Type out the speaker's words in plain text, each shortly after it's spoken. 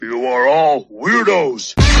You are all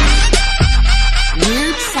weirdos.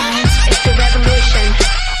 Weird science is the revolution.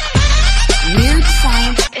 Weird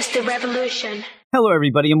science is the revolution. Hello,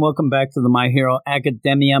 everybody, and welcome back to the My Hero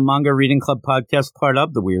Academia Manga Reading Club podcast, part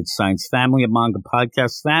of the Weird Science family, a manga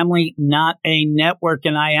podcast family, not a network.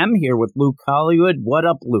 And I am here with Luke Hollywood. What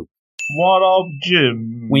up, Luke? What up,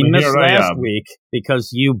 Jim? We missed last week because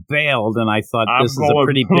you bailed, and I thought this is a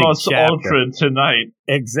pretty big chapter. Ultra tonight.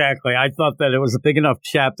 Exactly. I thought that it was a big enough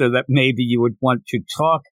chapter that maybe you would want to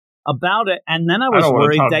talk about it, and then I was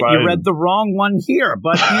worried that you read the wrong one here,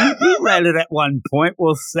 but you read it at one point.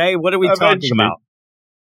 We'll say, what are we talking about?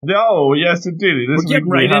 Oh, yes, indeed. We're getting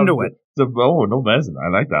right into it. No messing. I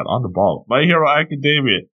like that. On the ball. My Hero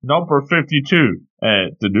Academia, number 52.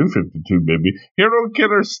 The new 52, baby. Hero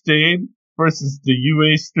Killer Stain versus the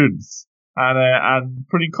UA students. And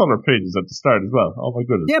pretty color pages at the start as well. Oh, my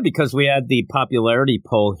goodness. Yeah, because we had the popularity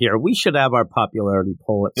poll here. We should have our popularity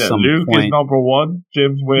poll at some Luke point. Luke is number one.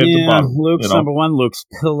 Jim's way at the bottom. Luke's number one. Luke's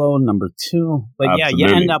Pillow number two. But Absolutely. yeah,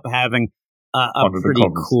 you end up having a pretty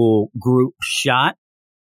cool group shot.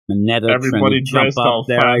 Mineta everybody trying to jump up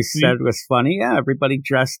there, fancy. I said was funny. Yeah, everybody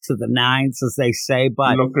dressed to the nines, as they say.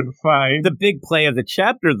 But looking fine. The big play of the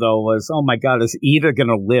chapter, though, was, oh my God, is Ida going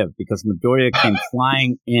to live? Because Midoriya came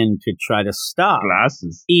flying in to try to stop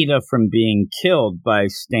Ida from being killed by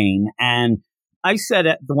Stain. And I said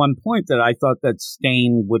at the one point that I thought that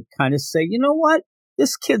Stain would kind of say, you know what?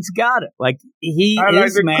 This kid's got it. Like, he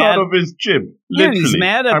is the mad. cut of his jib. Yeah, he's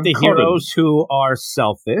mad at the heroes who are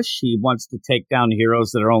selfish. He wants to take down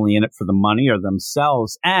heroes that are only in it for the money or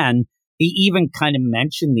themselves. And he even kind of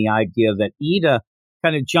mentioned the idea that Ida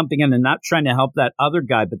kind of jumping in and not trying to help that other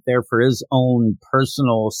guy, but there for his own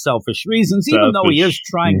personal selfish reasons, even though he is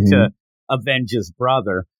trying to avenge his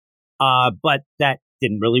brother. But that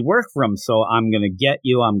didn't really work for him. So I'm going to get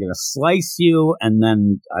you. I'm going to slice you, and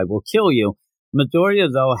then I will kill you. Midoriya,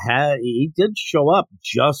 though, he did show up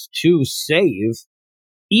just to save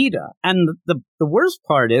Ida. And the worst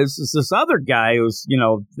part is this other guy who's,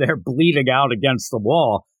 they're bleeding out against the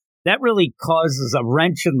wall. That really causes a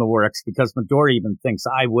wrench in the works because Midoriya even thinks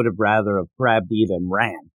I would have rather have grabbed Ida and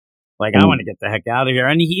ran. Like, I want to get the heck out of here.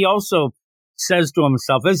 And he also says to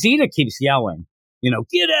himself, as Ida keeps yelling,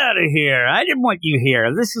 get out of here. I didn't want you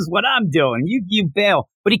here. This is what I'm doing. You bail.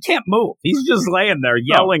 But he can't move. He's just laying there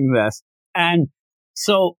yelling this. And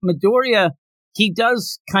so Midoriya, he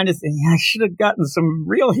does kind of think, I should have gotten some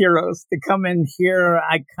real heroes to come in here.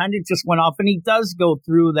 I kind of just went off. And he does go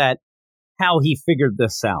through that, how he figured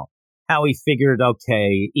this out. How he figured,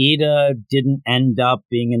 okay, Ida didn't end up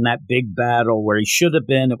being in that big battle where he should have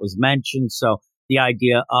been. It was mentioned. So the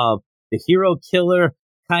idea of the hero killer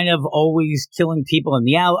kind of always killing people in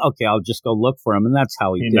the alley. Okay, I'll just go look for him. And that's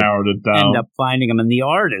how he narrowed it down. End up finding him. And the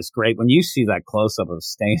art is great. When you see that close-up of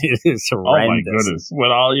Stain, it is horrendous. Oh, my goodness. With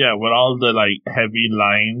all the, heavy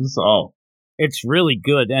lines. Oh. It's really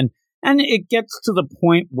good. And it gets to the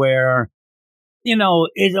point where,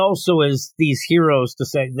 it also is these heroes to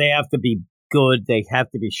say they have to be good. They have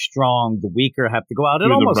to be strong. The weaker have to go out.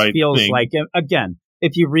 It almost feels like, again,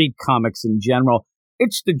 if you read comics in general,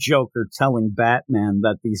 it's the Joker telling Batman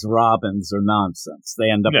that these Robins are nonsense. They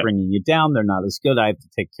end up bringing you down. They're not as good. I have to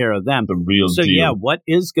take care of them. The real deal. So, what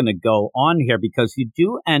is going to go on here? Because you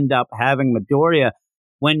do end up having Midoriya,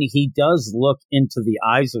 when he does look into the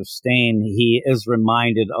eyes of Stain, he is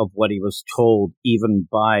reminded of what he was told even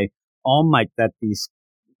by All Might, that these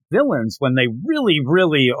villains, when they really,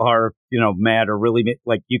 really are, mad or really,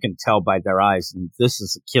 like, you can tell by their eyes, and this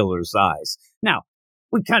is a killer's eyes. Now,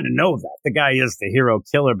 we kind of know that. The guy is the hero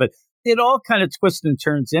killer, but it all kind of twists and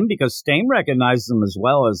turns in because Stain recognizes him as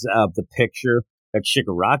well as the picture that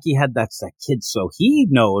Shigaraki had. That's that kid. So he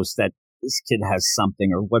knows that this kid has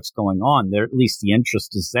something or what's going on there. At least the interest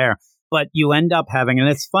is there. But you end up having, and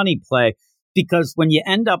it's funny play, because when you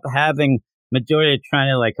end up having Midoriya trying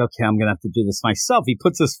to okay, I'm going to have to do this myself. He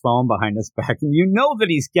puts his phone behind his back and you know that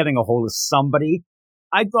he's getting a hold of somebody.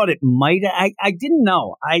 I thought it might. I didn't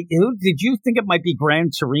know. Who did you think it might be? Gran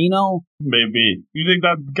Torino? Maybe. You think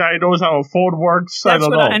that guy knows how a phone works? I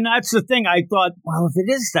don't know. And that's the thing. I thought, well, if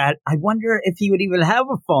it is that, I wonder if he would even have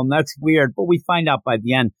a phone. That's weird. But we find out by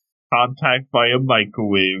the end. Contact by a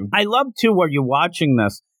microwave. I love too where you're watching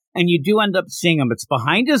this and you do end up seeing him. It's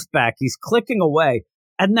behind his back. He's clicking away,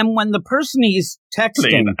 and then when the person he's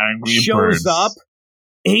texting shows up,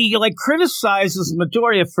 he criticizes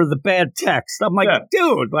Midoriya for the bad text. I'm like,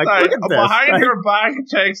 dude, look at this. Behind your back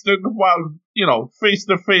texting while, face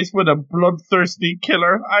to face with a bloodthirsty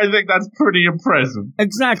killer. I think that's pretty impressive.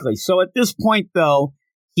 Exactly. So at this point, though,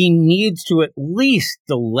 he needs to at least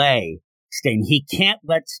delay Stain. He can't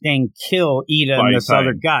let Stain kill Ida and this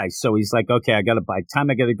other guy. So he's like, okay, I got to buy time.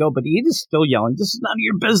 I got to go. But Ida's still yelling, this is none of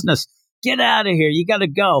your business. Get out of here. You got to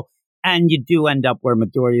go. And you do end up where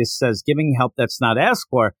Midoriya says, giving help that's not asked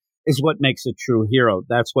for is what makes a true hero.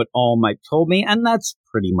 That's what All Might told me. And that's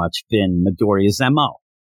pretty much been Midoriya's MO.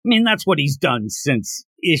 I mean, that's what he's done since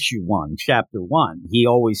issue 1, chapter 1. He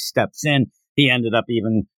always steps in. He ended up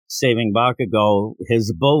even saving Bakugo,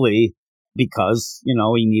 his bully, because,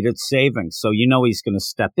 he needed saving. So he's going to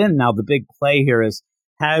step in. Now, the big play here is,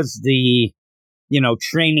 has the,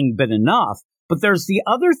 training been enough? But there's the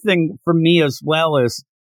other thing for me as well is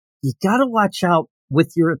you got to watch out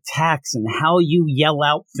with your attacks and how you yell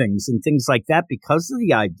out things and things like that because of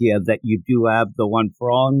the idea that you do have the one for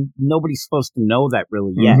all and nobody's supposed to know that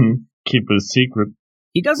really yet. Mm-hmm. Keep it a secret.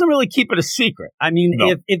 He doesn't really keep it a secret. I mean,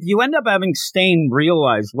 no. if you end up having Stain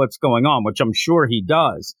realize what's going on, which I'm sure he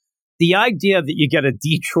does, the idea that you get a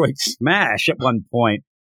Detroit smash at one point,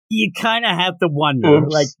 you kind of have to wonder,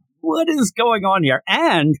 like, what is going on here?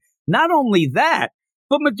 And not only that,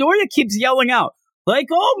 but Midoriya keeps yelling out, like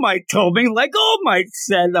All Might told me, like All Might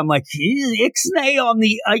said. I'm like, Ixnay on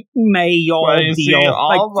the Ike-May deal.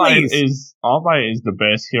 All Might is the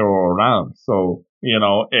best hero around. So,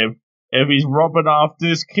 if he's rubbing off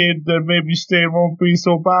this kid, then maybe Stain won't be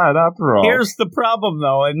so bad after all. Here's the problem,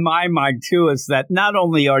 though, in my mind, too, is that not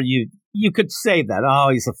only are you could say that, oh,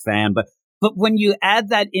 he's a fan, but when you add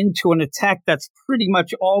that into an attack that's pretty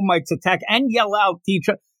much All Might's attack and yell out,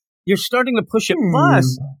 you're starting to push it.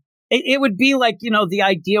 Plus, it would be like, the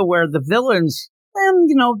idea where the villains,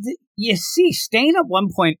 you see Stain at one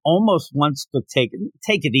point almost wants to take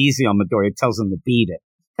it easy on Midoriya, tells him to beat it.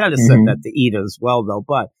 Kind of said that to Ida as well, though,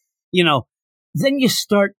 but then you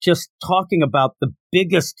start just talking about the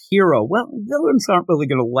biggest hero. Well, villains aren't really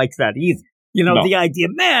going to like that either. No. The idea,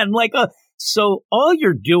 man, so all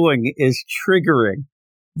you're doing is triggering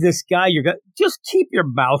this guy. Just keep your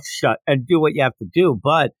mouth shut and do what you have to do.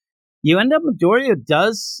 But you end up, Midoriya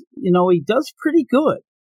does, he does pretty good.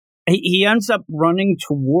 He ends up running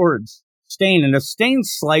towards Stain. And if Stain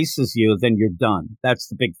slices you, then you're done. That's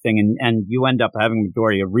the big thing. And you end up having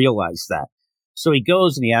Midoriya realize that. So he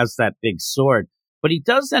goes and he has that big sword, but he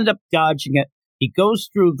does end up dodging it. He goes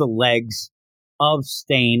through the legs of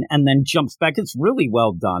Stain and then jumps back. It's really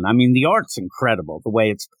well done. I mean, the art's incredible, the way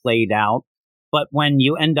it's played out. But when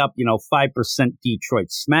you end up, 5% Detroit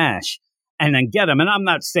smash and then get him, and I'm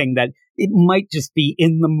not saying that it might just be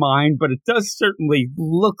in the mind, but it does certainly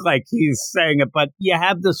look like he's saying it. But you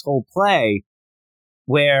have this whole play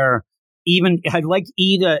where I like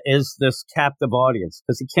Ida is this captive audience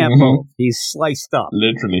because he can't move. He's sliced up.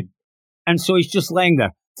 Literally. And so he's just laying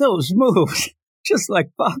there. Those moves, just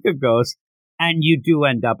like Bakugo's. And you do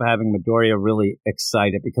end up having Midoriya really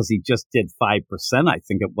excited because he just did 5%, I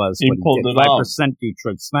think it was. He pulled it 5%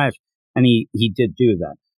 Detroit Smash. And he did do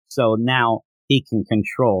that. So now he can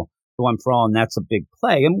control the one for all. And that's a big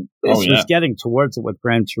play. And this was getting towards it with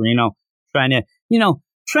Gran Torino, trying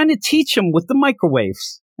to teach him with the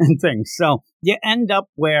microwaves and things. So you end up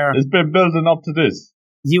where it's been building up to this.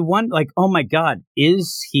 You want oh my God,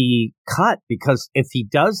 is he cut? Because if he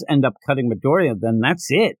does end up cutting Midoriya, then that's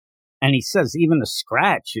it. And he says even a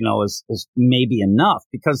scratch, is maybe enough.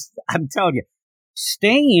 Because I'm telling you,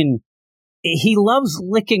 Stain, he loves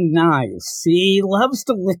licking knives. He loves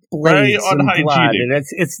to lick blades and blood. And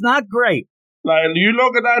it's not great. Like, you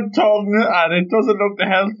look at that tongue, and it doesn't look the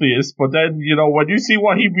healthiest, but then, when you see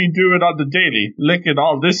what he'd be doing on the daily, licking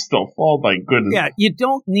all this stuff, oh my goodness. Yeah, you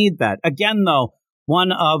don't need that. Again, though,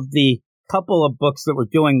 one of the couple of books that we're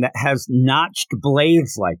doing that has notched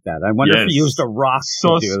blades like that. I wonder if he used a rock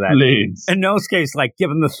to do that. Blades. In those cases, like,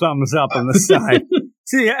 give him the thumbs up on the side.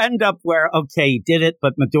 So you end up where, okay, he did it,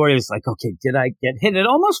 but Midoriya's like, okay, did I get hit? It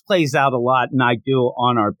almost plays out a lot, and I do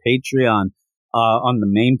on our Patreon. On the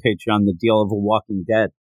main Patreon, the deal of a Walking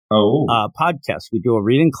Dead podcast. We do a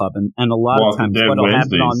reading club, and a lot of times what will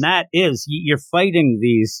happen on that is you're fighting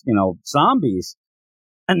these, zombies,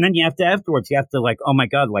 and then you have to afterwards, oh my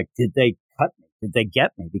God, did they cut me? Did they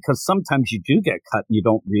get me? Because sometimes you do get cut and you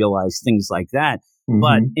don't realize things like that.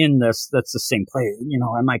 But in this, that's the same play.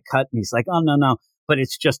 Am I cut? And he's like, oh, no. But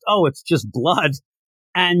it's just blood.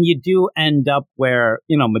 And you do end up where,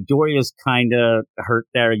 Midoriya's kind of hurt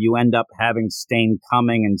there. You end up having Stain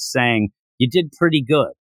coming and saying, you did pretty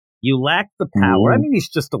good. You lack the power. I mean, he's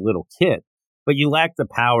just a little kid, but you lack the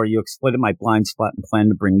power. You exploited my blind spot and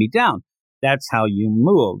planned to bring me down. That's how you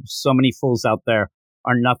move. So many fools out there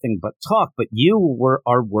are nothing but talk, but you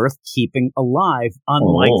are worth keeping alive,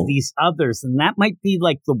 unlike these others. And that might be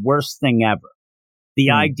like the worst thing ever.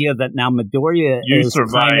 The idea that now Midoriya you is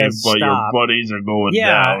survive, kind of but your stopped. buddies are going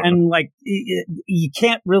Yeah, down. and like you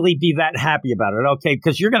can't really be that happy about it, okay?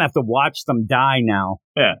 Because you're gonna have to watch them die now.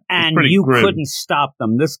 Yeah, and you couldn't stop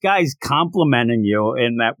them. This guy's complimenting you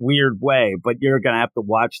in that weird way, but you're gonna have to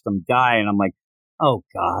watch them die. And I'm like, oh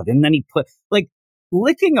god. And then he put like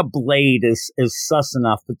licking a blade is sus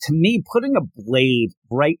enough, but to me, putting a blade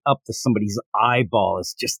right up to somebody's eyeball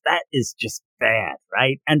is just bad,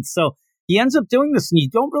 right? And so he ends up doing this, and you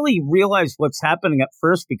don't really realize what's happening at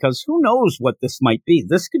first because who knows what this might be.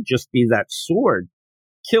 This could just be that sword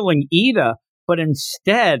killing Ida, but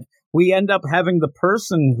instead we end up having the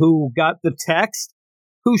person who got the text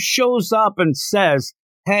who shows up and says,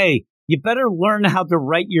 hey, you better learn how to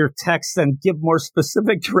write your text and give more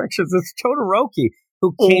specific directions. It's Todoroki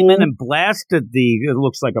who came in and blasted it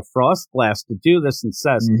looks like a frost blast to do this and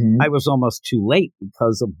says, I was almost too late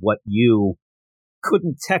because of what you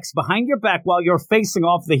couldn't text behind your back while you're facing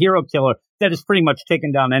off the hero killer that has pretty much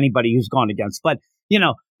taken down anybody who's gone against. But,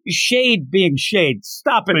 shade being shade.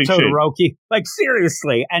 Stop it, big Todoroki. Shade. Like,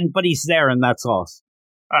 seriously. But he's there, and that's awesome.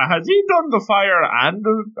 Has he done the fire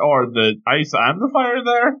or the ice and the fire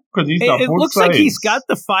there? Because he's got both sides. It looks like he's got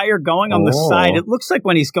the fire going on the side. It looks like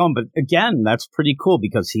when he's going, but again, that's pretty cool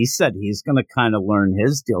because he said he's going to kind of learn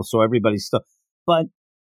his deal, so everybody's still. But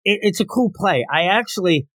it's a cool play. I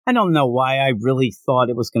don't know why I really thought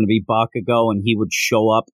it was going to be Bakugo and he would show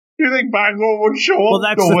up. You think Bakugo would show up? Well,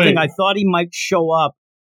 that's the thing. I thought he might show up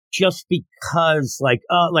just because,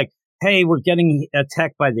 hey, we're getting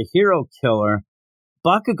attacked by the hero killer.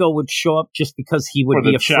 Bakugo would show up just because he would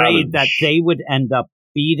be afraid that they would end up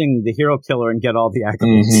beating the hero killer and get all the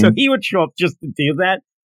accolades. So he would show up just to do that.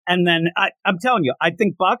 And then I'm telling you, I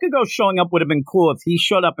think Bakugo showing up would have been cool if he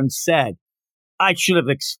showed up and said, I should have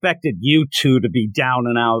expected you two to be down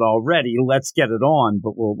and out already. Let's get it on,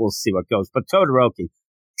 but we'll see what goes. But Todoroki,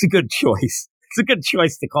 it's a good choice. It's a good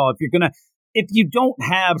choice to call if you don't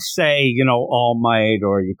have, say, All Might,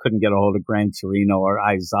 or you couldn't get a hold of Gran Torino or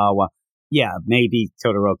Aizawa. Yeah, maybe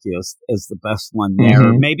Todoroki is the best one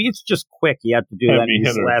there. Maybe it's just quick. He had to do that in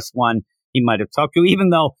his last one. He might have talked to, even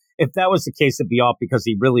though if that was the case, it'd be off because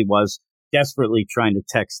he really was desperately trying to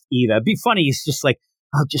text Ida. It'd be funny. He's just like,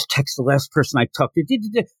 I'll just text the last person I talked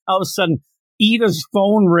to. All of a sudden, Ida's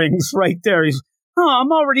phone rings right there. He's,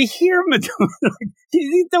 I'm already here,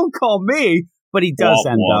 don't call me. But he does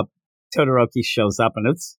end up. Todoroki shows up, and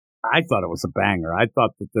I thought it was a banger. I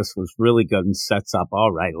thought that this was really good and sets up,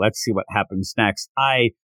 all right, let's see what happens next.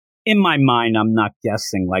 In my mind, I'm not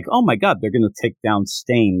guessing like, oh my God, they're going to take down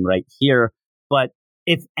Stain right here. But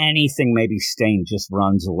if anything, maybe Stain just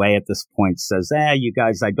runs away at this point, says, you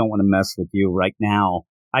guys, I don't want to mess with you right now.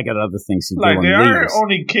 I got other things to do. Like, they are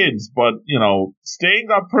only kids, but, Stain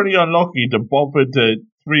got pretty unlucky to bump into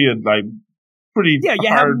three and, pretty you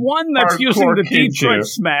have one that's using the Detroit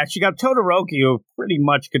Smash. You got Todoroki, who pretty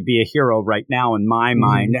much could be a hero right now in my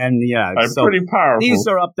mind. And, so pretty powerful. These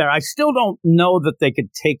are up there. I still don't know that they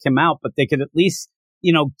could take him out, but they could at least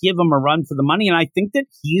give him a run for the money. And I think that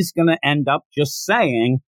he's going to end up just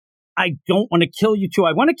saying, I don't want to kill you two.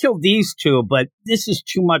 I want to kill these two, but this is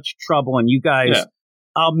too much trouble. And you guys,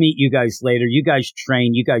 I'll meet you guys later. You guys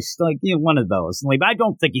train. You guys, one of those. Like, I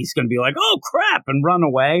don't think he's going to be like, oh, crap, and run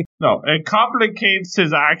away. No, it complicates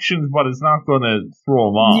his actions, but it's not going to throw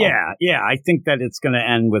him off. Yeah. I think that it's going to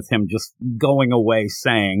end with him just going away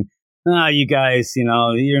saying, you guys,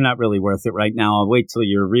 you're not really worth it right now. I'll wait till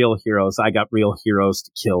you're real heroes. I got real heroes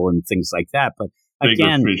to kill and things like that. But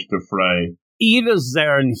again, bigger fish to fry. Ida's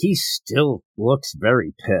there, and he still looks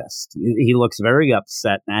very pissed. He looks very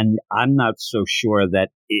upset, and I'm not so sure that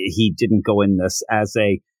he didn't go in this as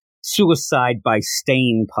a suicide by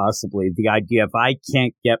Stain, possibly. The idea, if I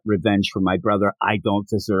can't get revenge for my brother, I don't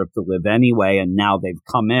deserve to live anyway, and now they've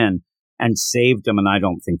come in and saved him, and I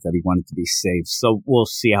don't think that he wanted to be saved. So we'll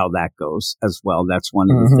see how that goes as well. That's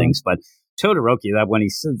one of the things. But Todoroki, that when he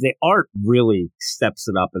says the art really steps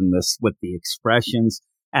it up in this with the expressions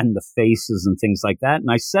and the faces and things like that. And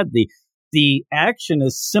I said the action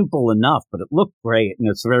is simple enough, but it looked great and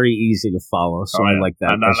it's very easy to follow. So I like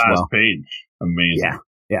that. And that as last well. page, amazing.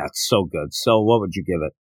 Yeah, it's so good. So what would you give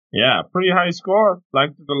it? Yeah, pretty high score.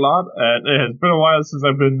 Liked it a lot. It has been a while since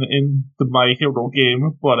I've been in the My Hero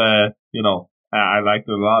game, but I liked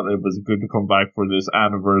it a lot. It was good to come back for this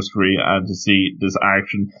anniversary and to see this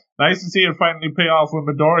action. Nice to see it finally pay off with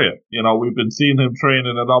Midoriya. We've been seeing him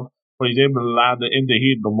training it up, but he's able to land it in the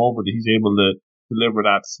heat of the moment. He's able to deliver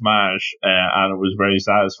that smash, and it was very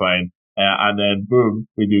satisfying. And then, boom,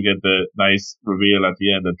 we do get the nice reveal at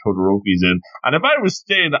the end that Todoroki's in. And if I was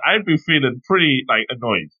staying, I'd be feeling pretty,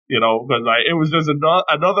 annoyed, because, it was just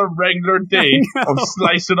another regular day of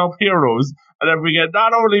slicing up heroes. And then we get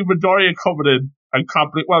not only Midoriya coming in and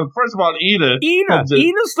complete, well, first of all, Ida's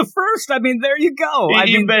the first. I mean, there you go.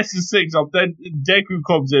 He messes things up. Then Deku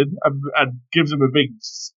comes in and gives him a big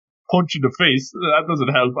punch in the face. That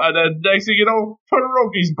doesn't help. And then next thing you know,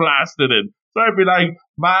 Todoroki's blasted in. So I'd be like,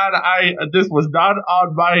 man, this was not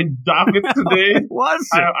on my docket today. Was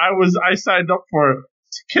it? I signed up for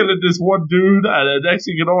killing this one dude, and the next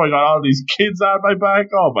thing you know, I got all these kids on my back.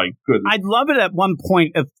 Oh my goodness! I'd love it at one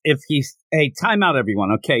point if he's, hey, time out,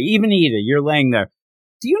 everyone. Okay, even Ida, you're laying there.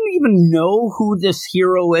 Do you even know who this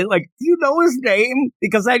hero is? Like, do you know his name?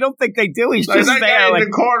 Because I don't think they do. He's just that there. Guy in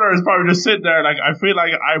the corner is probably just sitting there. Like, I feel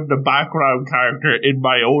like I'm the background character in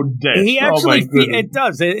my own death. He actually, it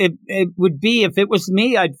does. It would be, if it was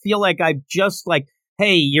me, I'd feel like I'm just like,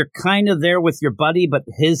 hey, you're kind of there with your buddy, but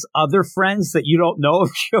his other friends that you don't know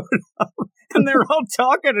have showed up, and they're all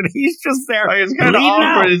talking, and he's just there. Like, it's kind of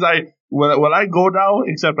awkward. He's like, will I go now?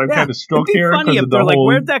 Except I'm kind of stuck here. It'd be funny if they're like,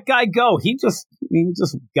 where'd that guy go? He just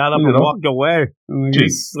got up and walked away. He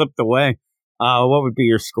slipped away. What would be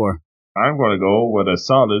your score? I'm going to go with a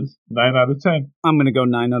solid 9 out of 10. I'm going to go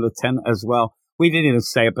 9 out of 10 as well. We didn't even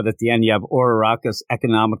say it, but at the end you have Uraraka's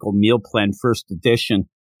Economical Meal Plan First Edition.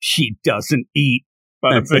 She doesn't eat.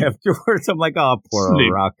 And afterwards, I'm like, oh, poor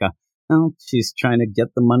Uraraka. Oh, she's trying to get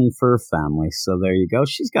the money for her family. So there you go.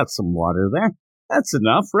 She's got some water there. That's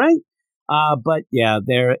enough, right? But yeah,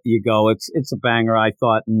 there you go. It's a banger, I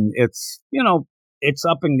thought, and it's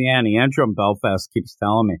upping the ante. Andrew in Belfast keeps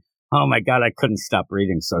telling me, oh my God, I couldn't stop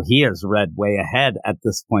reading. So he has read way ahead at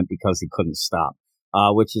this point because he couldn't stop,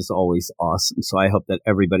 which is always awesome. So I hope that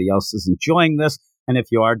everybody else is enjoying this. And if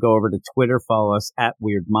you are, go over to Twitter, follow us at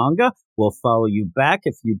Weird Manga. We'll follow you back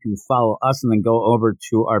if you do follow us, and then go over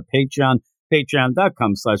to our Patreon,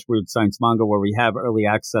 patreon.com/Weird Science Manga, where we have early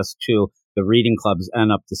access to the reading clubs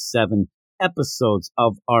and up to 7 episodes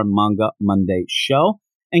of our Manga Monday show,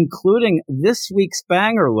 including this week's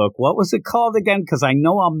banger. Look, what was it called again? Because I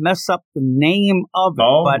know I'll mess up the name of it.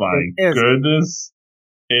 Oh my goodness.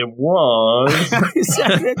 It was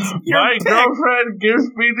My Girlfriend Gives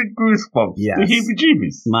Me the Goosebumps. Yes. The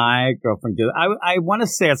heebie-jeebies. My girlfriend gives... I want to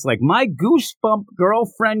say it's like, my goosebump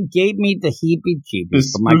girlfriend gave me the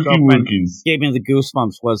heebie-jeebies. But my girlfriend gave me the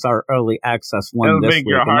goosebumps was our early access one. It'll this make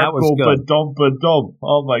week, your heart and that was go good. ba-dum.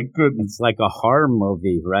 Oh my goodness. It's like a horror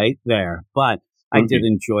movie right there. But I did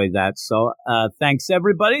enjoy that. So thanks,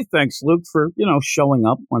 everybody. Thanks, Luke, for showing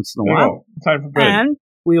up once in a while. Time for bed. And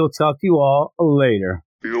we will talk to you all later.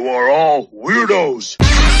 You are all weirdos.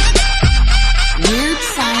 Weird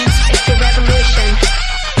science is the revolution.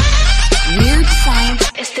 Weird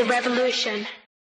science is the revolution.